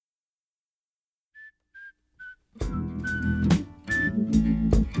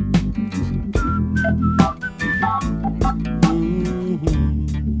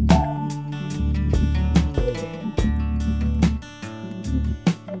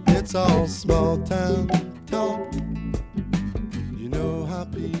It's all small town talk. You know how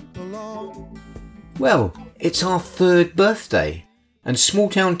people are. Well, it's our 3rd birthday, and Small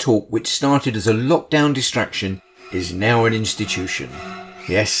Town Talk, which started as a lockdown distraction, is now an institution.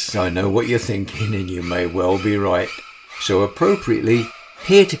 Yes, I know what you're thinking, and you may well be right. So appropriately,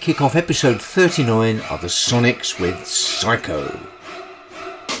 here to kick off episode 39 are the Sonics with Psycho.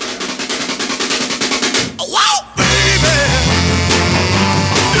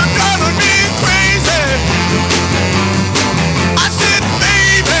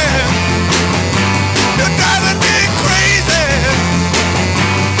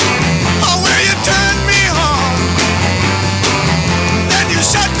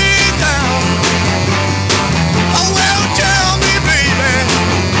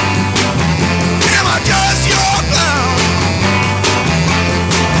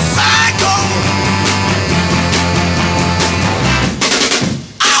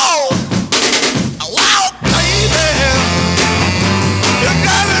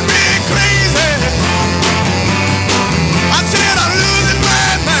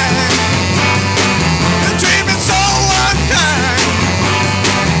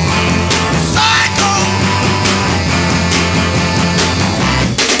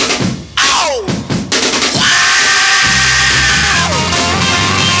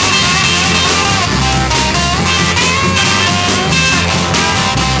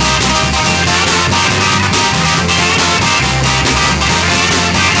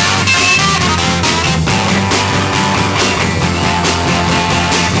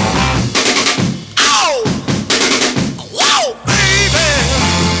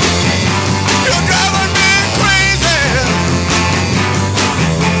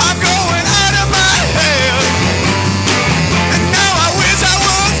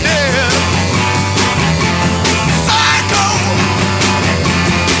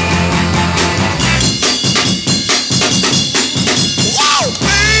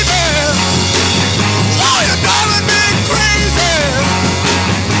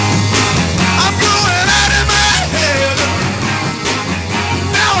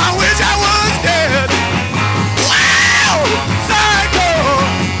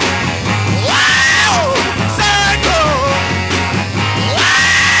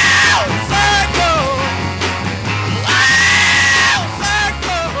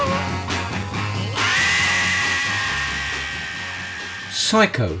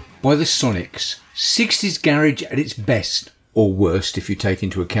 Psycho by the Sonics, 60s garage at its best, or worst if you take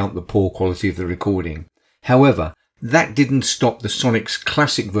into account the poor quality of the recording. However, that didn't stop the Sonics'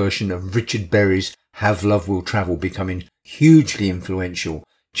 classic version of Richard Berry's Have Love Will Travel becoming hugely influential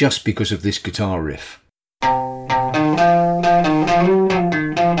just because of this guitar riff.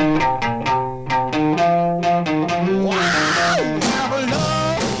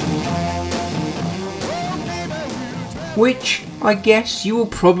 Which, I guess, you will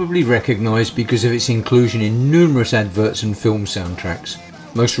probably recognise because of its inclusion in numerous adverts and film soundtracks,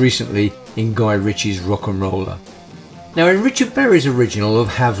 most recently in Guy Ritchie's Rock and Roller. Now, in Richard Berry's original of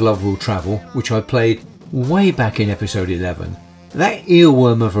Have Love Will Travel, which I played way back in episode 11, that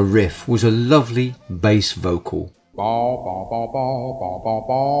earworm of a riff was a lovely bass vocal.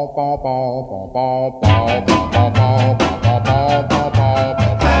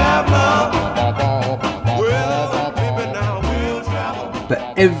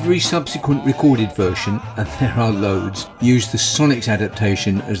 But every subsequent recorded version, and there are loads, used the Sonics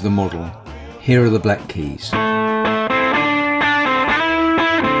adaptation as the model. Here are the Black Keys.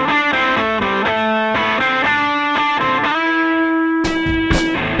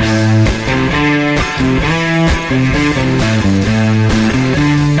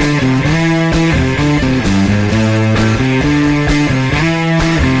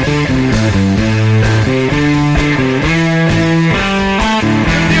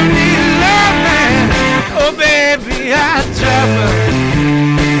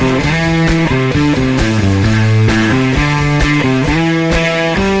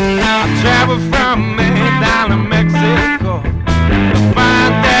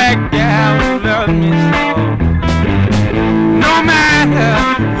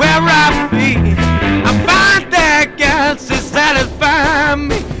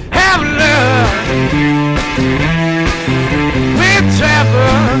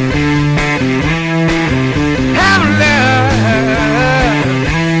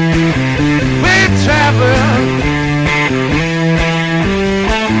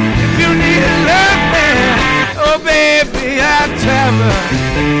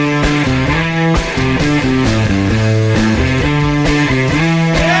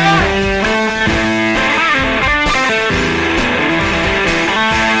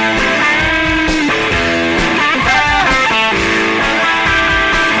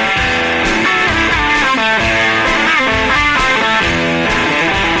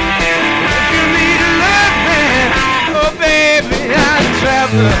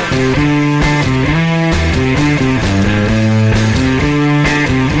 I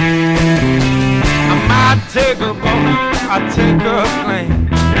might take a boat, I take a plane.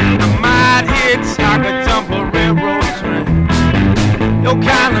 I might hitchhike or jump a railroad train. Your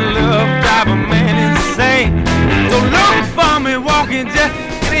kind of love drive a man insane. So look for me walking just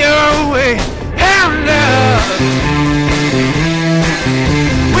in your way. How love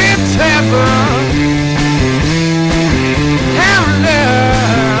will travel. How love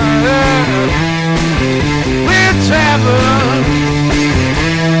will travel.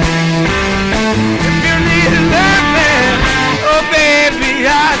 If you need loving, oh baby, I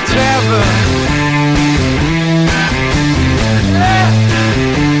travel.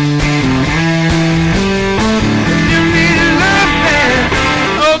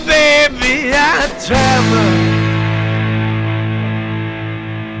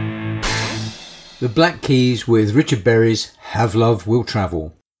 The Black Keys with Richard Berry's Have Love Will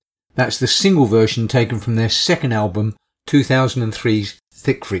Travel. That's the single version taken from their second album, 2003's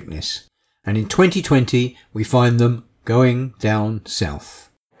Thick Freakness. And in 2020 we find them going down south.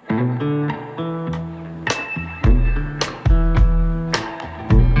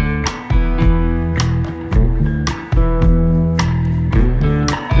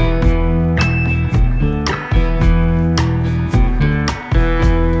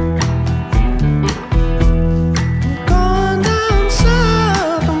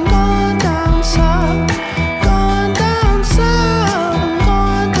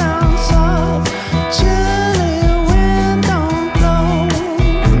 Chilly wind don't blow.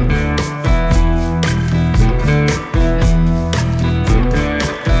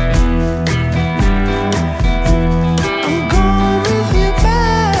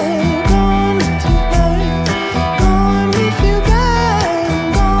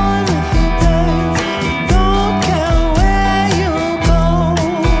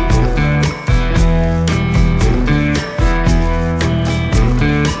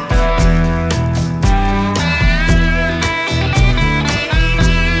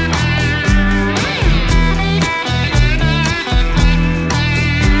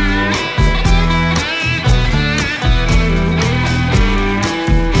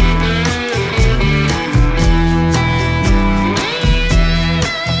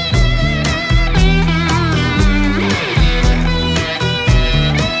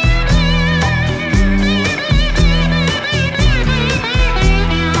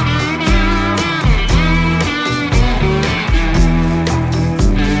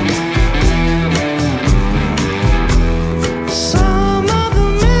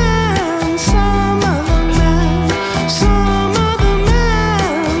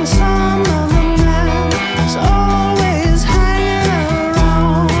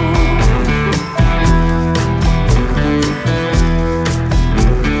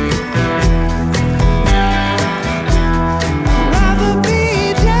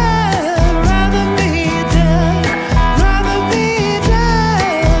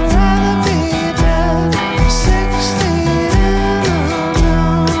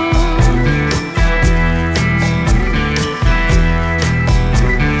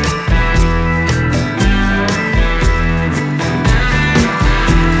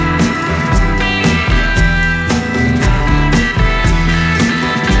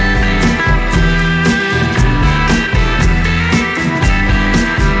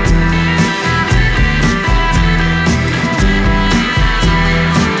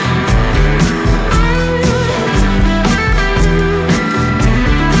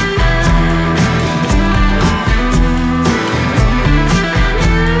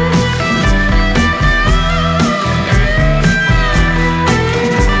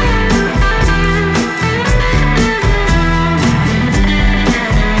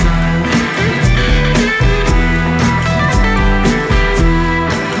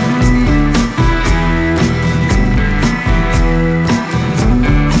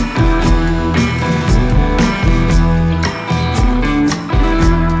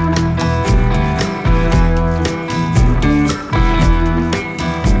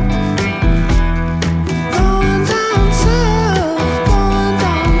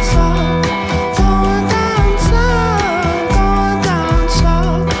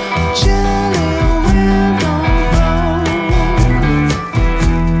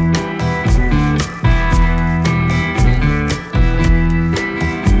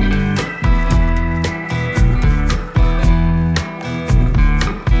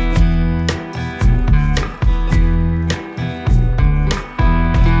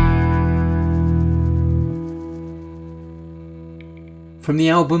 From the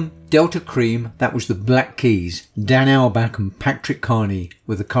album Delta Cream, that was the Black Keys, Dan Auerbach and Patrick Carney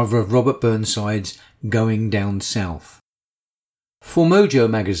with a cover of Robert Burnside's Going Down South. For Mojo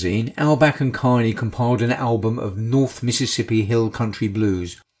magazine, Auerbach and Carney compiled an album of North Mississippi Hill Country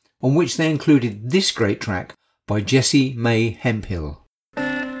Blues, on which they included this great track by Jessie May Hemphill.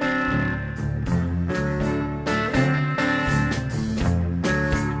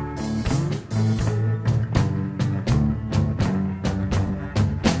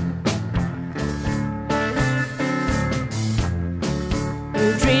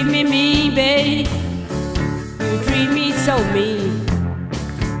 You treat me mean, babe. You treat me so mean.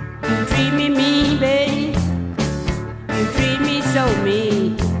 You treat me mean, babe. You treat me so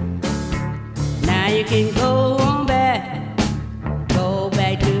mean. Now you can go on back. Go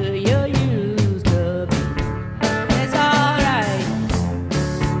back to your used to be. It's alright.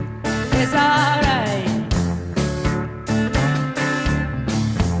 It's alright.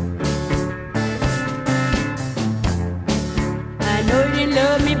 I know you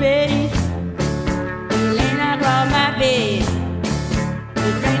love me, babe. You lay down across my bed.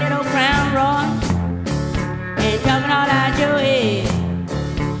 You drink that old Crown Royal and talking all out your head.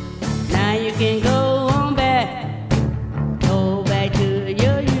 Now you can go on back. Go back to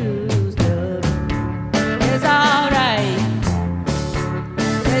your used to be. It's alright.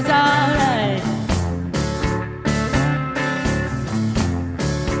 It's alright.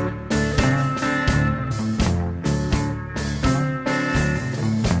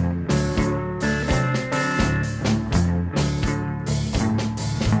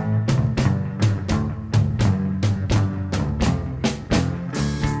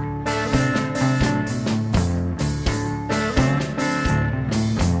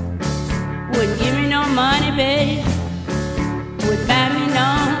 Wouldn't give me no money, babe. Wouldn't buy me no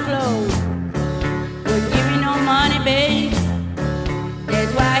clothes. Wouldn't give me no money, babe.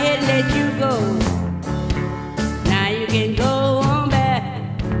 That's why I had to let you go. Now you can go on back.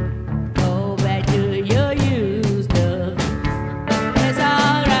 Go back to your used to be. It's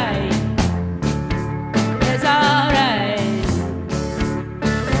alright. It's alright.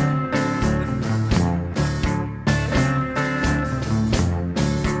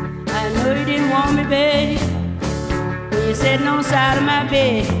 I know you didn't want me, babe, when you're sitting on the side of my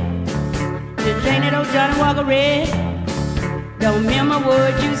bed. You drink that old Johnny Walker Red. Don't remember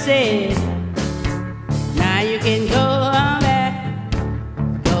what you said. Now you can go on back.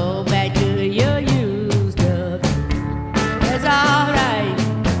 Go back to your used to be. It's alright.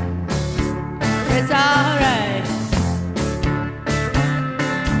 It's alright.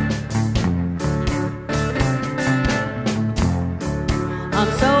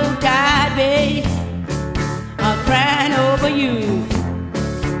 I'm so tired, babe, of crying over you.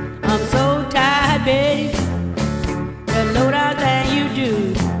 I'm so tired, babe, the low down thing you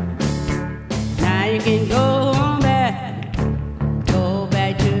do. Now you can go on back. Go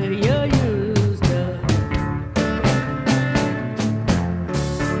back to your used to be.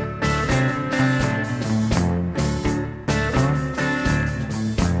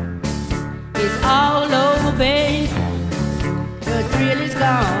 It's all over, babe. The thrill is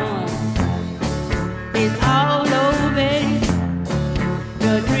gone. It's all over, babe.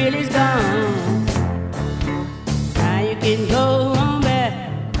 The thrill is gone. Now you can go on back.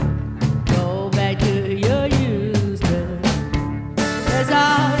 Go back to your used to. It's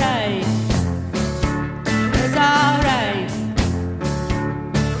alright. It's alright.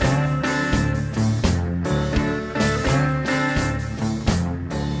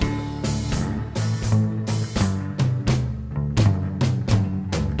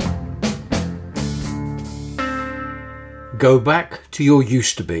 Go Back to Your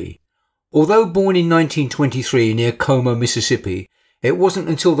Used to Be. Although born in 1923 near Como, Mississippi, it wasn't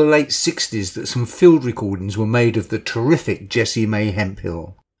until the late 60s that some field recordings were made of the terrific Jessie May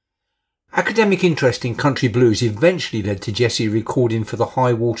Hemphill. Academic interest in country blues eventually led to Jessie recording for the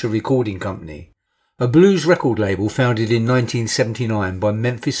High Water Recording Company, a blues record label founded in 1979 by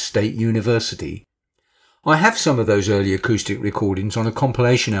Memphis State University. I have some of those early acoustic recordings on a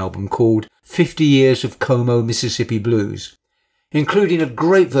compilation album called 50 Years of Como, Mississippi Blues, including a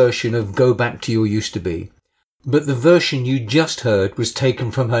great version of Go Back to Your Used to Be. But the version you just heard was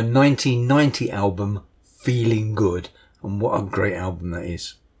taken from her 1990 album Feeling Good, and what a great album that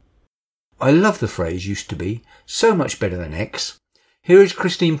is. I love the phrase used to be, so much better than X. Here is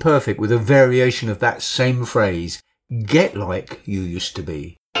Christine Perfect with a variation of that same phrase, get like you used to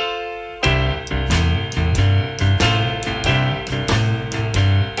be.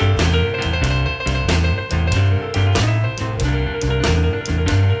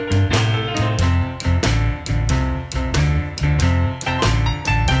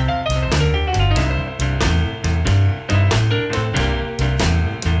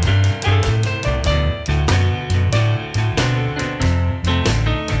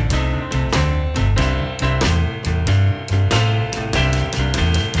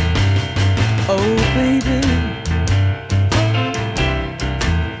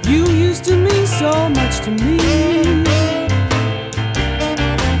 so much to me.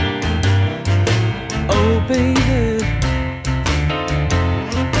 Oh baby,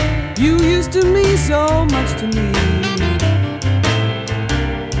 you used to mean so much to me.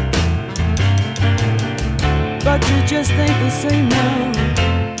 But you just ain't the same now.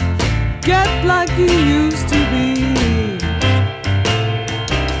 Get like you used to be.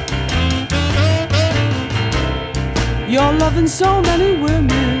 You're loving so many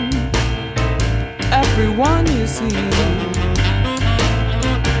women, everyone you see.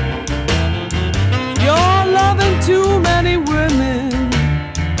 You're loving too many women,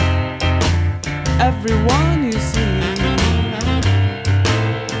 everyone you see.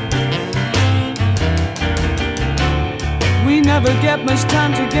 We never get much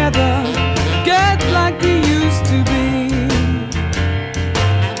time together. Get like you used to be.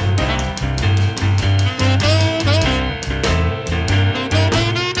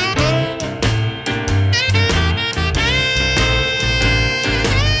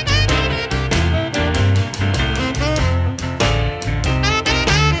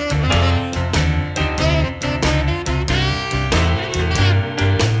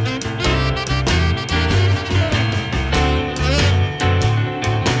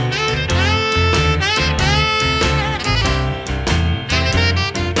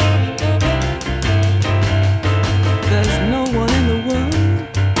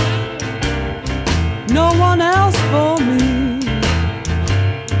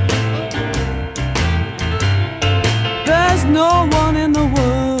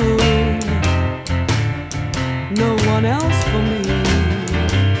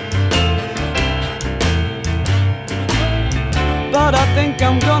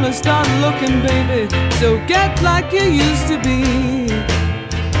 I'm gonna start looking, baby, so get like you used to be.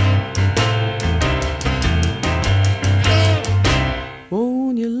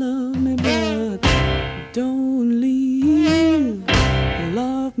 Won't you love me, but don't leave.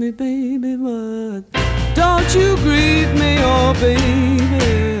 Love me, baby, but don't you grieve me, oh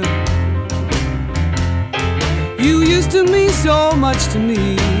baby. You used to mean so much to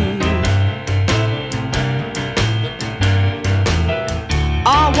me.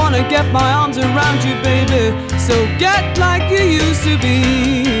 I wanna get my arms around you, baby, so get like you used to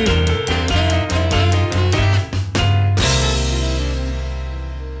be.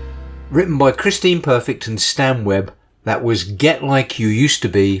 Written by Christine Perfect and Stan Webb, that was Get Like You Used to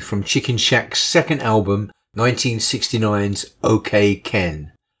Be from Chicken Shack's second album, 1969's OK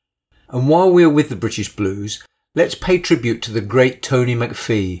Ken. And while we're with the British blues, let's pay tribute to the great Tony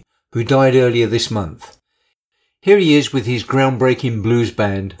McPhee, who died earlier this month. Here he is with his groundbreaking blues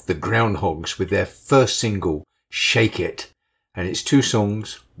band, the Groundhogs, with their first single, Shake It. And it's 2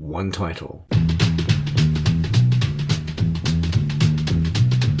 songs, 1 title.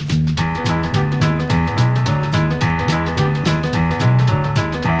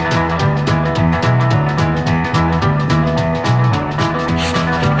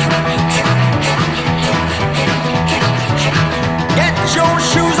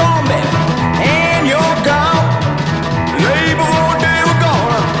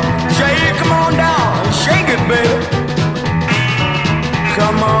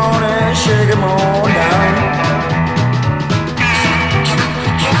 Come on and shake it,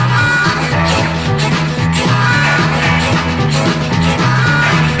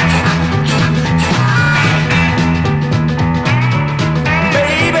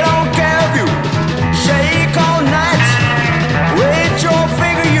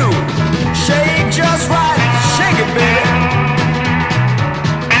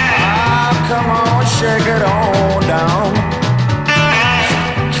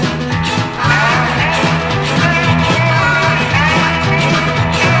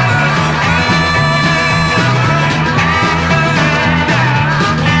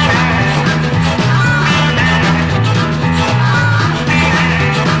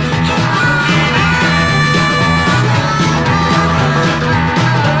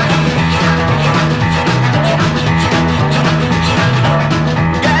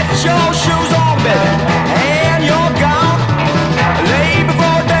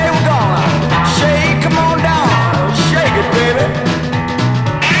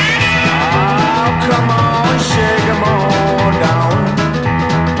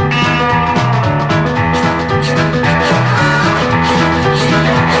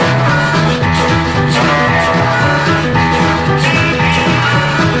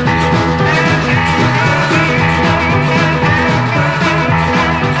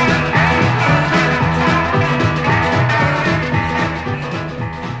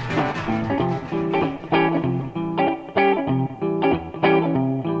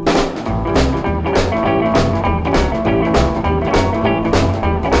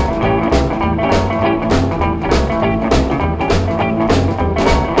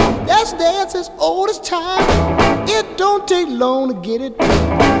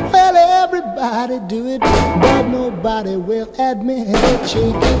 Well, everybody do it, but nobody will admit it.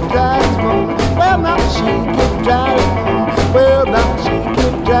 Shake it, dry as bone. Well, now shake it, dry as bone. Well, now shake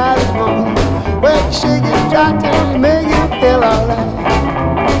it, dry as bone. Well, shake it, dry till you make it feel alright.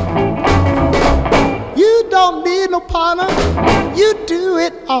 You don't need no partner, you do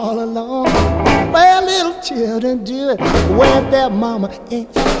it all alone. Well, little children do it when their mama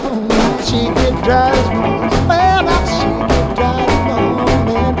ain't at home. Shake it, dry as bone. Well, now shake it, dry as bone.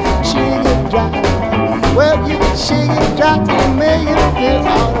 And shake it, dry as bone. Well, you can shake it, dry till you make it feel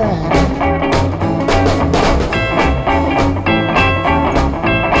alright.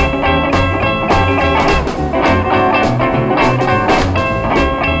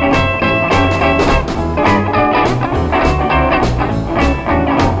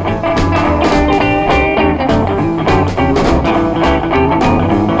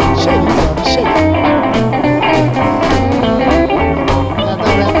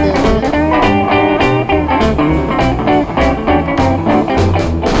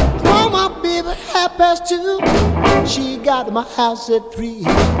 She got my house at 3.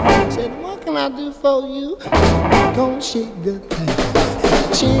 Said, what can I do for you? Gonna shake the thing.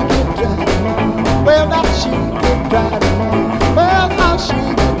 Shake it dry. Well, now shake it dry. Well, now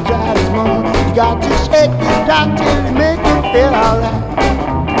shake it dry. You got to shake it dry till you make it feel alright.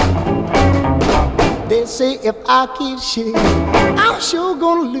 They say if I keep shaking, I'm sure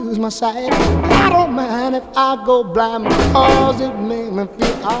gonna lose my sight. I don't mind if I go blind because it makes me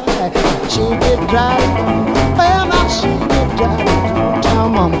feel alright. Shake it dry. Well, now shake it dry. Tell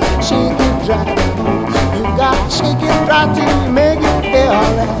mama, shake it dry. You got to shake it dry till you make it feel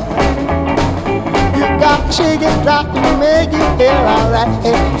alright. You got to shake it dry till you make it feel alright.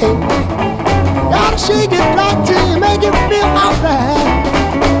 Hey, hey. Gotta shake it dry till you make it feel alright.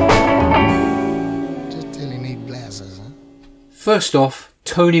 First off,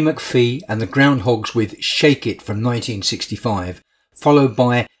 Tony McPhee and the Groundhogs with Shake It from 1965, followed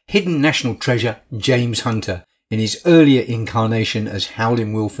by hidden national treasure James Hunter in his earlier incarnation as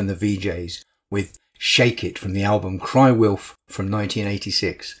Howlin' Wolf and the VJs with Shake It from the album Cry Wolf from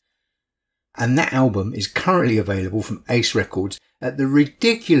 1986. And that album is currently available from Ace Records at the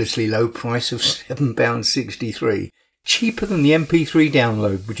ridiculously low price of £7.63, cheaper than the MP3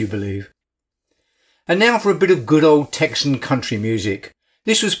 download, would you believe? And now for a bit of good old Texan country music.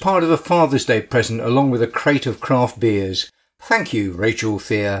 This was part of a Father's Day present along with a crate of craft beers. Thank you, Rachel,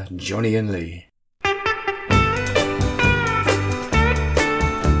 Thea, Johnny and Lee.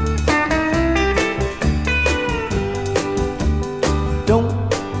 Don't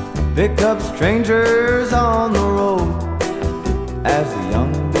pick up strangers on the road. As a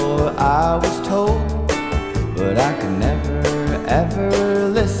young boy I was told, but I could never ever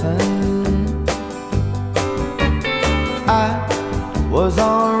listen. I was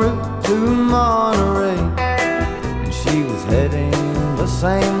en route to Monterey, and she was heading the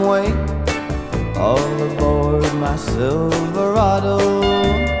same way. All aboard my Silverado.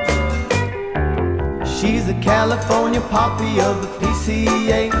 She's a California poppy of the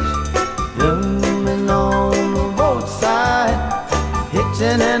PCH, blooming on the roadside,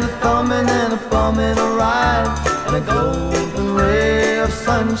 hitching and a thumbing and a bumming a ride, and a golden ray of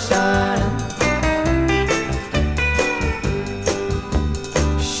sunshine.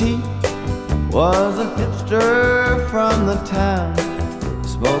 She was a hipster from the town,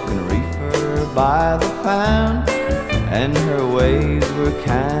 smoking reefer by the pound, and her ways were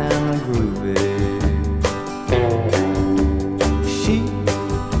kinda groovy. She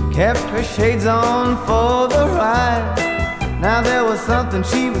kept her shades on for the ride. Now there was something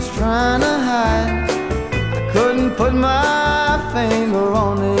she was trying to hide. I couldn't put my finger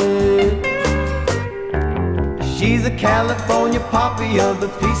on it. She's a California poppy of the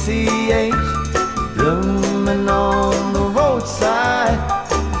PCH, blooming on the roadside,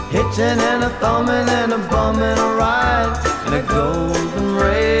 hitching and a thumbing and a bumming a ride, and a golden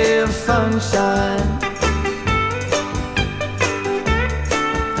ray of sunshine.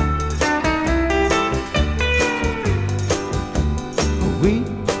 We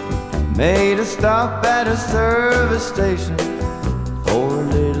made a stop at a service station for a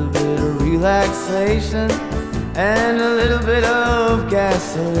little bit of relaxation and a little bit of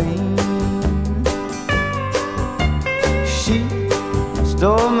gasoline. She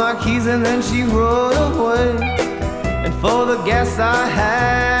stole my keys and then she rode away, and for the gas I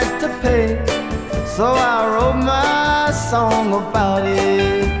had to pay, so I wrote my song about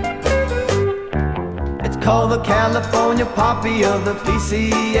it. It's called the California poppy of the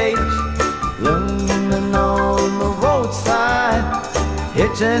PCH, blooming on the roadside,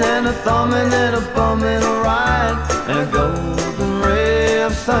 hitching and a thumbing and a bumming a ride, and a golden ray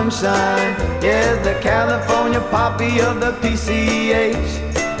of sunshine. Yeah, the California poppy of the PCH,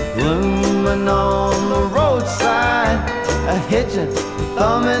 blooming on the roadside, a hitching,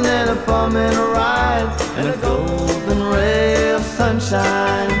 thumbing and a bumming a ride, and a golden ray of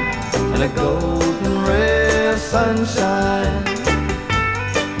sunshine, and a golden ray of sunshine.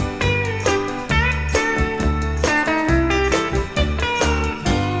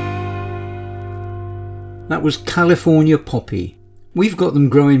 That was California Poppy. We've got them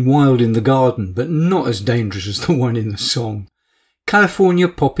growing wild in the garden, but not as dangerous as the one in the song. California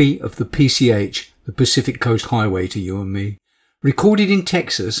Poppy of the PCH, the Pacific Coast Highway to you and me. Recorded in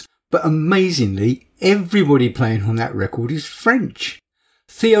Texas, but amazingly, everybody playing on that record is French.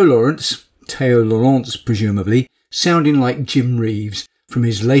 Theo Lawrence presumably, sounding like Jim Reeves from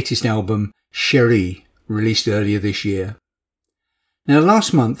his latest album, Cherie, released earlier this year. Now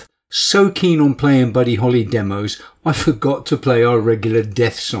last month, so keen on playing Buddy Holly demos, I forgot to play our regular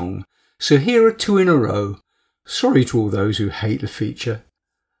Death song. So here are two in a row. Sorry to all those who hate the feature.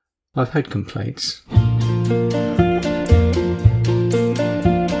 I've had complaints.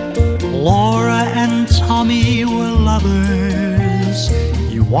 Laura and Tommy were lovers.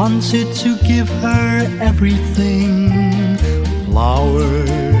 He wanted to give her everything.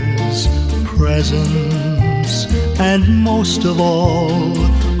 Flowers, presents, and most of all,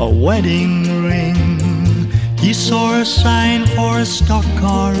 a wedding ring. He saw a sign for a stock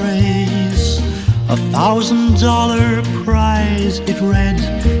car race, $1,000 prize it read.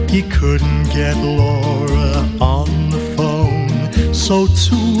 He couldn't get Laura on the phone, so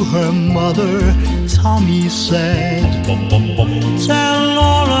to her mother Tommy said, "Tell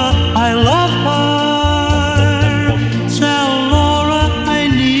Laura I love her, tell Laura I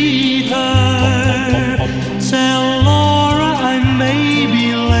need her, tell Laura I may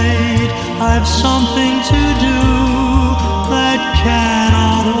be late, I've something to do that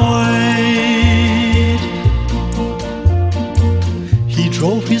cannot wait." He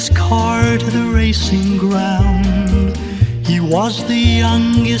drove his car to the racing ground. He was the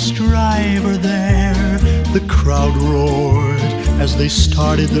youngest driver there. The crowd roared as they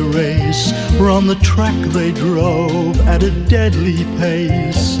started the race. From the track they drove at a deadly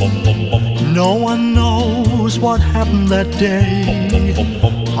pace. No one knows what happened that day,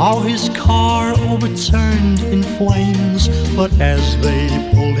 how his car overturned in flames. But as they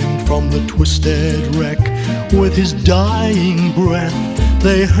pulled him from the twisted wreck, with his dying breath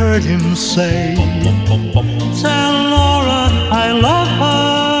they heard him say, "Tell Laura I love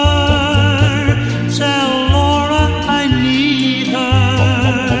her, tell Laura I need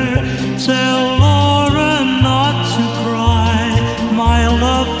her, tell Laura not to cry, my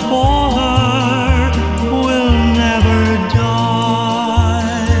love for her will never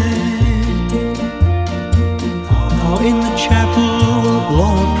die." Now in the chapel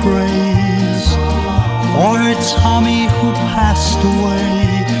Laura prays for her Tommy who passed away.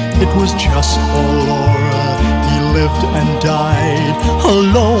 It was just for Laura he lived and died.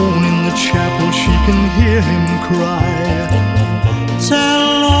 Alone in the chapel she can hear him cry, "Tell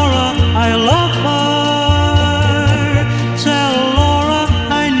Laura I love her, tell Laura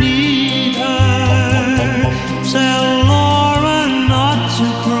I need her, tell Laura not to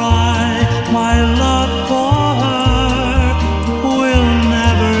cry, my love for her will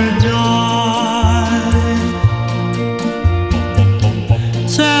never die."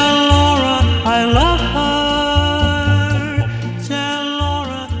 Tell Laura I love her, tell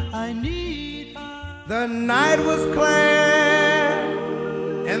Laura I need her. The night was clear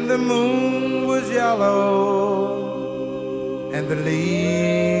and the moon was yellow, and the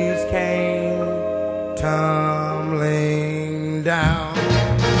leaves came tumbling down.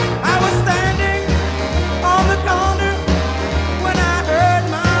 I was standing on the corner when I heard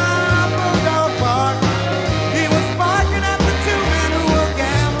my bulldog bark. He was barking at the two men who were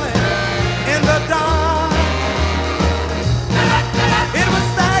gambling in the dark. It was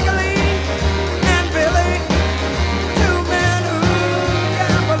Stagger Lee and Billy, two men who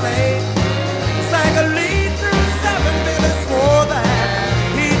gamble late. Stagger Lee threw 7, Billy swore that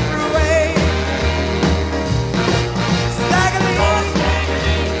he threw 8.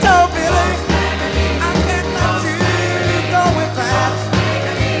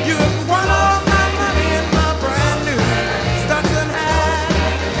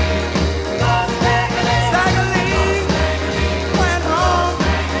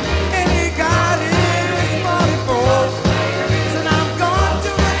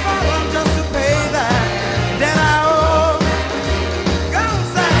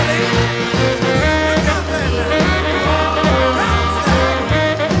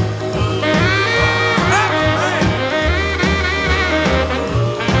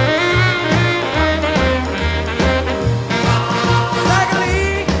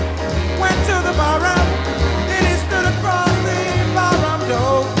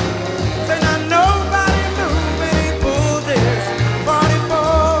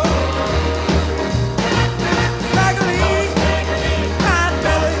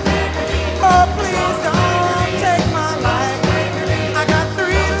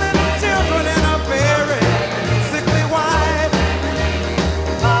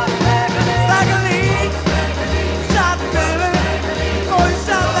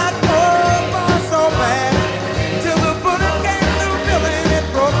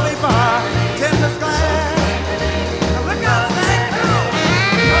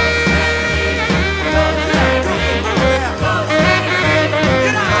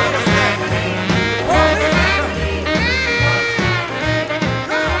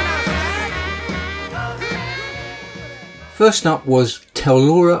 First up was Tell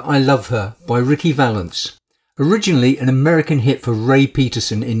Laura I Love Her by Ricky Valance. Originally an American hit for Ray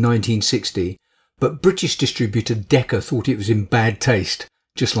Peterson in 1960, but British distributor Decca thought it was in bad taste,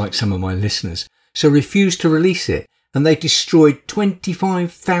 just like some of my listeners, so refused to release it, and they destroyed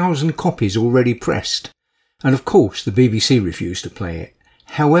 25,000 copies already pressed. And of course the BBC refused to play it.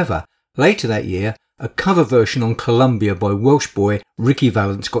 However, later that year, a cover version on Columbia by Welsh boy Ricky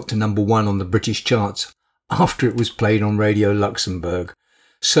Valance got to number 1 on the British charts after it was played on Radio Luxembourg.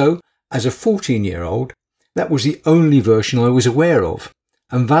 So, as a 14-year-old, that was the only version I was aware of,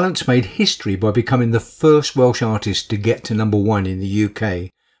 and Valance made history by becoming the first Welsh artist to get to number 1 in the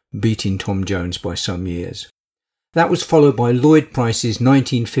UK, beating Tom Jones by some years. That was followed by Lloyd Price's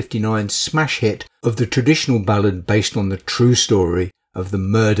 1959 smash hit of the traditional ballad based on the true story of the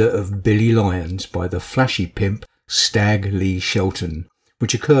murder of Billy Lyons by the flashy pimp Stag Lee Shelton,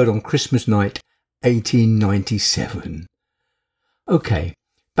 which occurred on Christmas night 1897. OK,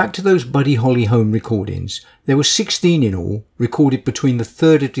 back to those Buddy Holly home recordings. There were 16 in all, recorded between the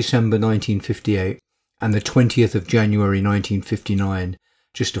 3rd of December 1958 and the 20th of January 1959,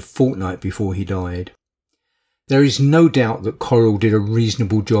 just a fortnight before he died. There is no doubt that Coral did a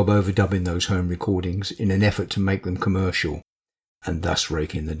reasonable job overdubbing those home recordings in an effort to make them commercial, and thus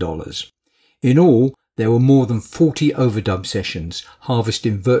rake in the dollars. In all, there were more than 40 overdub sessions,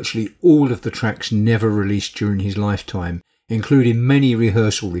 harvesting virtually all of the tracks never released during his lifetime, including many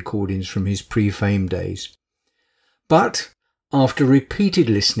rehearsal recordings from his pre-fame days. But, after repeated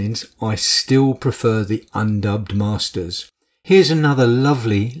listenings, I still prefer the undubbed masters. Here's another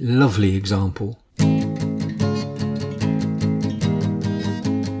lovely, lovely example.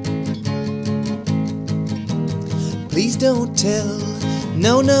 Please don't tell,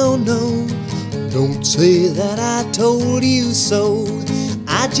 no, no, no. Don't say that I told you so.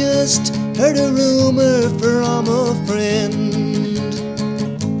 I just heard a rumor from a friend.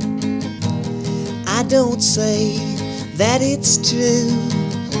 I don't say that it's true.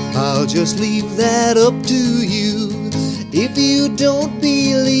 I'll just leave that up to you. If you don't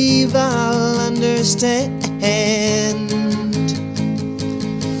believe, I'll understand.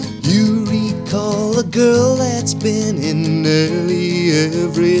 You recall a girl that's been in nearly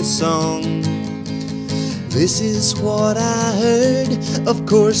every song. This is what I heard. Of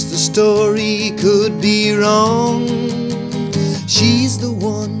course the story could be wrong. She's the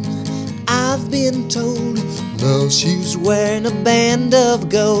one I've been told. Now she's wearing a band of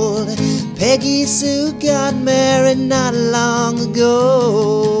gold. Peggy Sue got married not long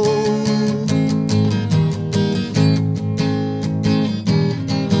ago.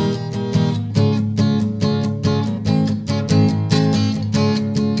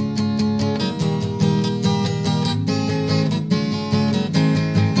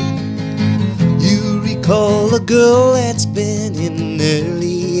 Call a girl that's been in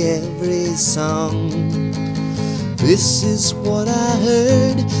nearly every song. This is what I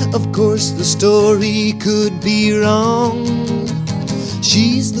heard. Of course the story could be wrong.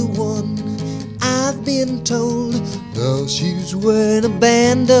 She's the one I've been told. Now she's wearing a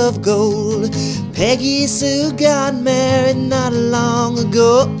band of gold. Peggy Sue got married not long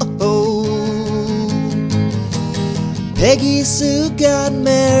ago. Peggy Sue got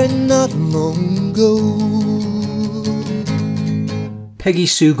married not long ago. Peggy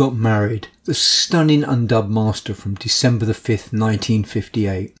Sue Got Married, the stunning undubbed master from December the 5th,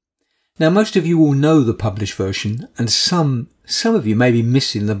 1958. Now most of you will know the published version, and some of you may be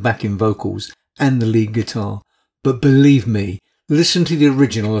missing the backing vocals and the lead guitar, but believe me, listen to the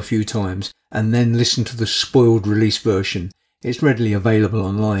original a few times and then listen to the spoiled release version. It's readily available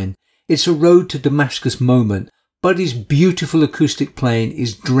online. It's a road to Damascus moment. Buddy's beautiful acoustic playing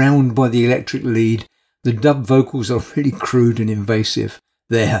is drowned by the electric lead. The dub vocals are really crude and invasive.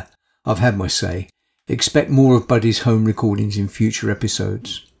 There, I've had my say. Expect more of Buddy's home recordings in future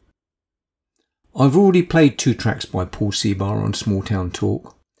episodes. I've already played 2 tracks by Paul Seabar on Small Town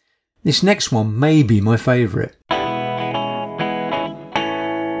Talk. This next one may be my favourite.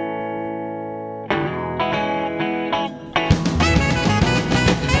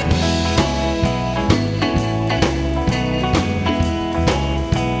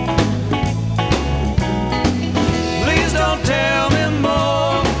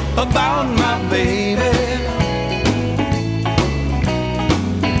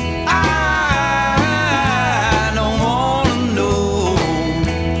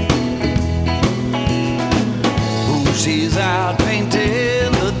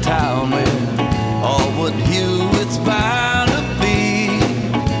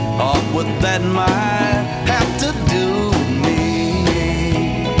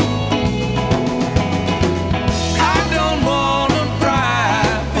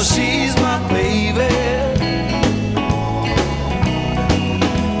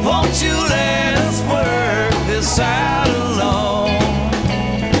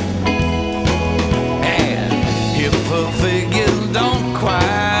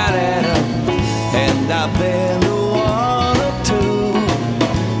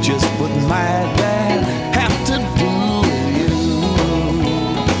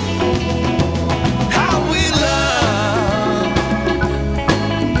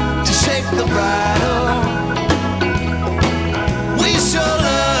 the bridle. We sure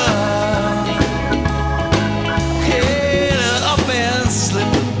love. Head up and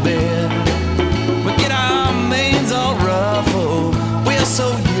slip the bed. We get our manes all ruffled. We're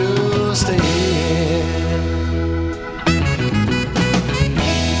so used to it.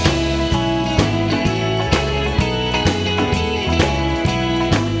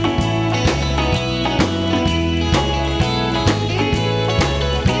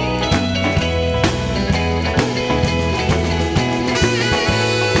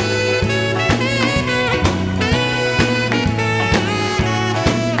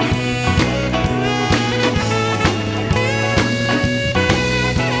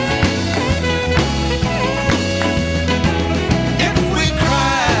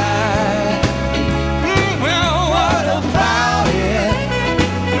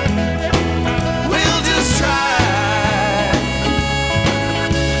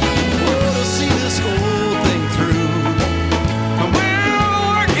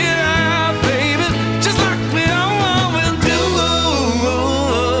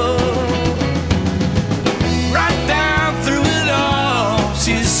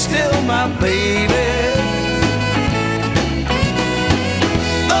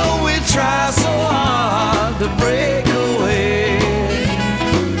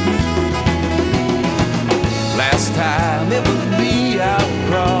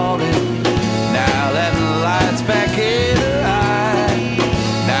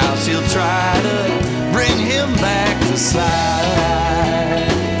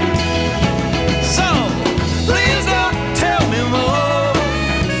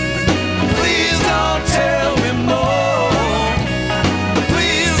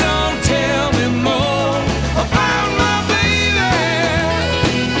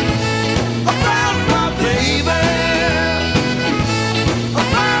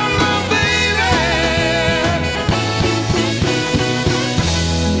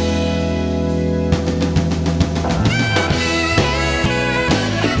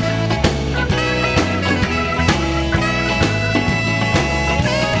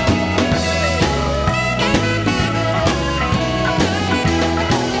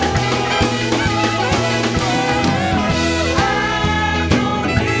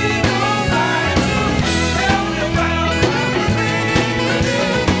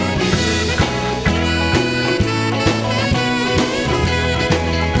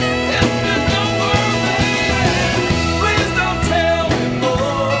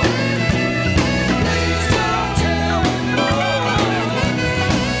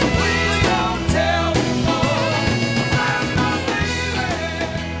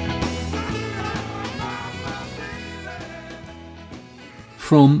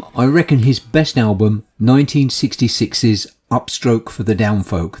 From, I reckon, his best album, 1966's Upstroke for the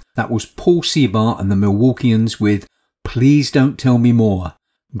Downfolk. That was Paul Seabart and the Milwaukeeans with Please Don't Tell Me More.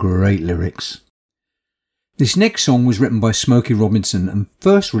 Great lyrics. This next song was written by Smokey Robinson and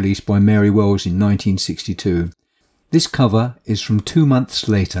first released by Mary Wells in 1962. This cover is from 2 Months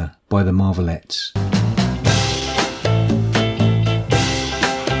Later by the Marvelettes.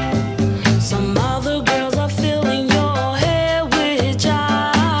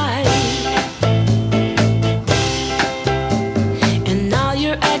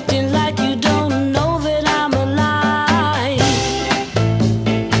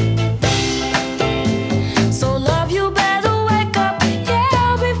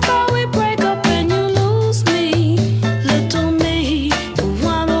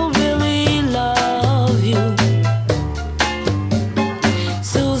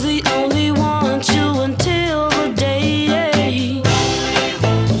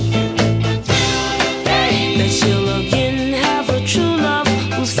 She'll again have a true love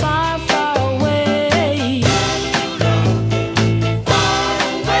who's 5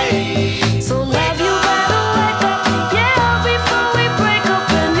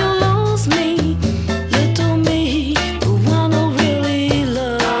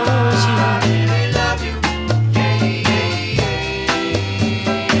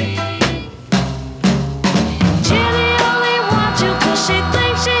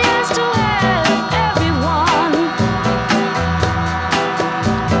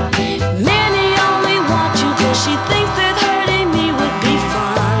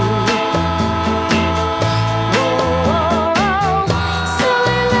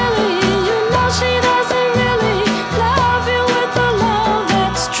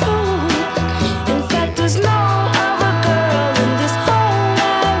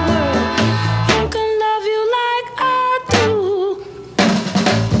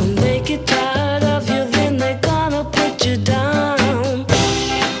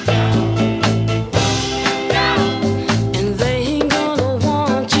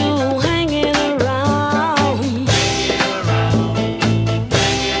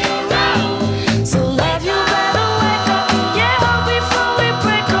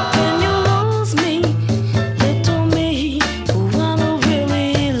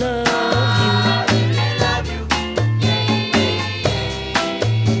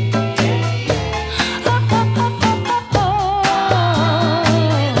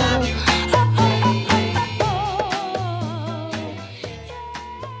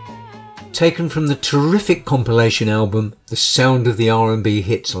 taken from the terrific compilation album The Sound of the R&B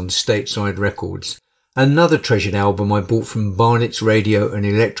Hits on Stateside Records, another treasured album I bought from Barnett's Radio and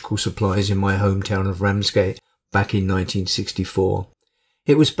Electrical Supplies in my hometown of Ramsgate back in 1964.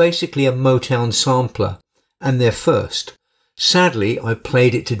 It was basically a Motown sampler, and their first. Sadly, I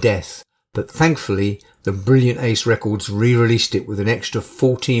played it to death, but thankfully the brilliant Ace Records re-released it with an extra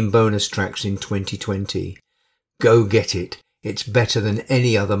 14 bonus tracks in 2020. Go get it. It's better than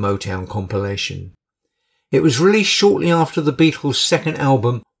any other Motown compilation. It was released shortly after the Beatles' second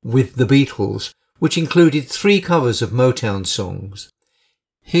album, With the Beatles, which included 3 covers of Motown songs.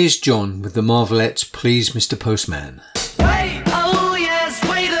 Here's John with the Marvelettes' Please Mr. Postman. Wait, oh yes,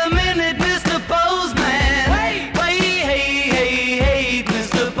 wait a minute, Mr. Postman. Wait, hey,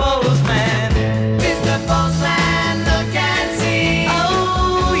 Mr. Postman. Mr. Postman, look and see.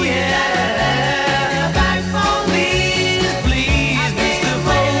 Oh yeah, back for please, Mr.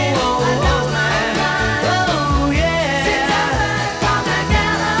 Postman. Oh yeah,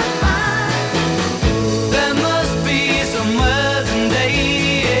 there must be some words and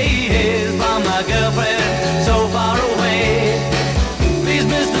days from my girlfriend so far away. Please,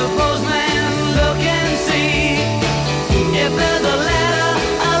 Mr. Postman, look and see if there's a letter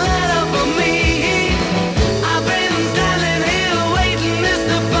for me. I've been standing here waiting,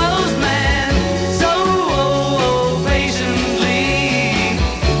 Mr. Postman, so patiently,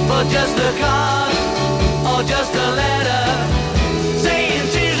 for just a card or just a letter saying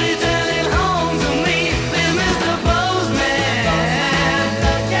she's returning home to me. Please, Mr. Postman,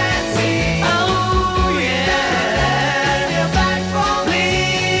 look and see. Oh yeah, you're back for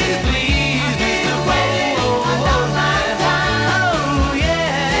please, Mr. Postman. Oh yeah,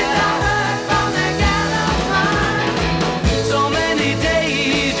 from the California. So many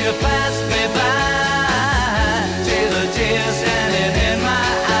days you passed me by, tears of tears standing in my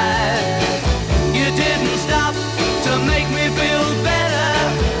eyes. You didn't stop to make me feel better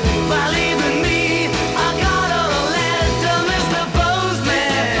by leaving me a card or a letter, Mr.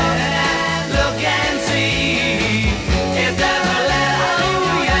 Postman. Look and see if there's a letter,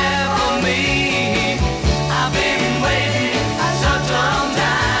 oh yeah, for me. I've been waiting such a long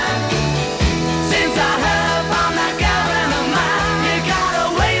time since I heard from that girlfriend of mine. You gotta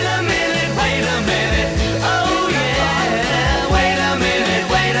wait a minute, oh yeah, wait a minute,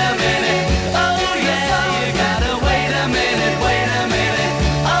 oh yeah, you gotta wait a minute,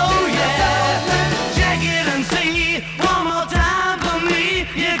 oh yeah, check it and see one more time for me.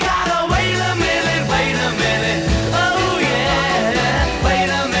 You gotta wait a minute, oh yeah, wait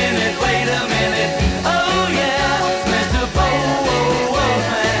a minute, oh yeah, Mr. Postman,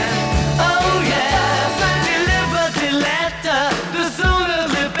 oh yeah, deliver the letter, the sooner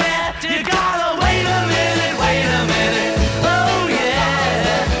the better. You gotta wait a minute, oh yeah,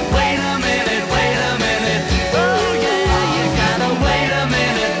 wait a minute, oh yeah, you gotta wait a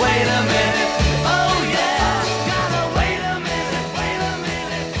minute, oh yeah, gotta wait a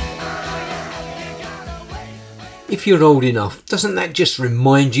minute, you gotta wait. If you're old enough, doesn't that just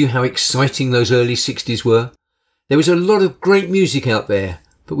remind you how exciting those early 60s were? There was a lot of great music out there,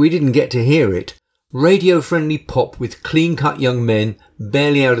 but we didn't get to hear it. Radio-friendly pop with clean-cut young men,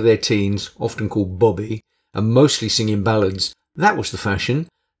 barely out of their teens, often called Bobby, and mostly singing ballads. That was the fashion.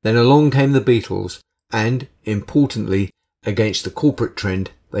 Then along came the Beatles, and, importantly, against the corporate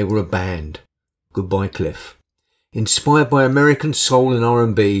trend, they were a band. Goodbye Cliff. Inspired by American soul and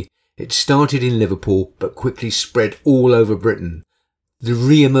R&B, it started in Liverpool but quickly spread all over Britain. The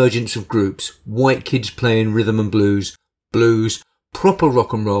re-emergence of groups, white kids playing rhythm and blues, proper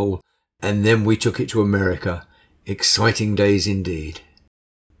rock and roll, and then we took it to America. Exciting days indeed.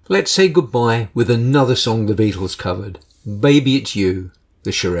 Let's say goodbye with another song the Beatles covered, Baby It's You,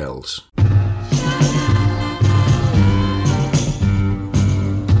 the Shirelles.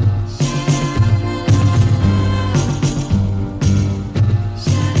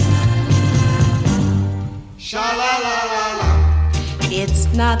 It's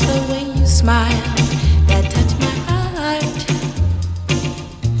not the way you smile that touch my heart.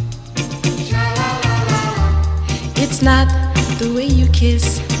 It's not the way you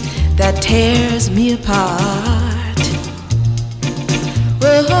kiss that tears me apart.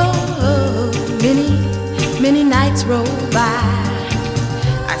 Oh, many nights roll by.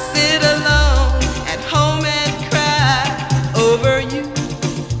 I sit alone at home and cry over you.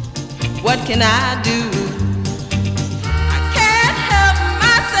 What can I do?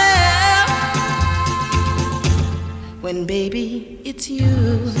 When baby, it's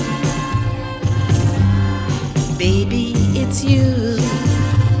you. Baby, it's you.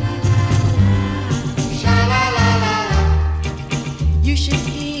 You should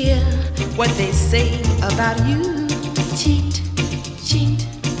hear what they say about you. Cheat, cheat,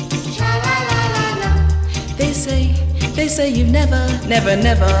 sha-la-la-la-la. They say you've never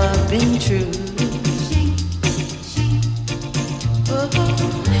been true. Oh,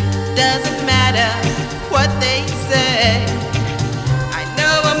 doesn't matter what they say. I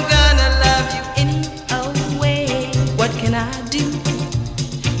know I'm gonna love you any old way. What can I do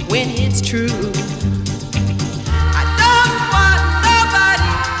when it's true? I don't want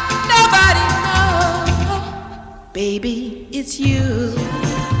nobody, no. Baby, it's you.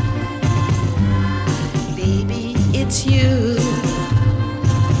 Baby, it's you.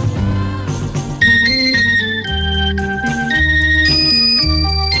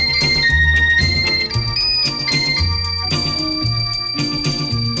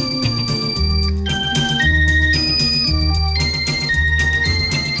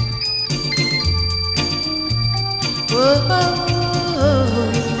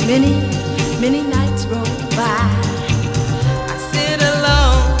 Many nights roll by. I sit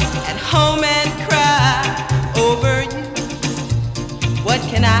alone at home and cry over you. What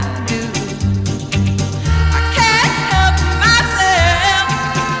can I do? I can't help myself.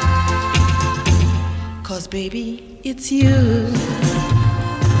 'Cause baby, it's you.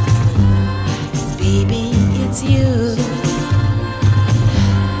 Baby, it's you.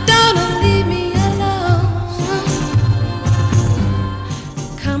 Don't leave me alone.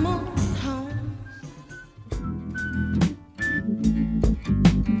 Come on home.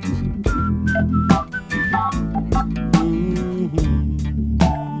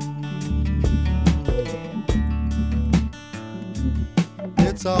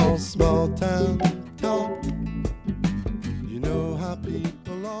 It's all small town.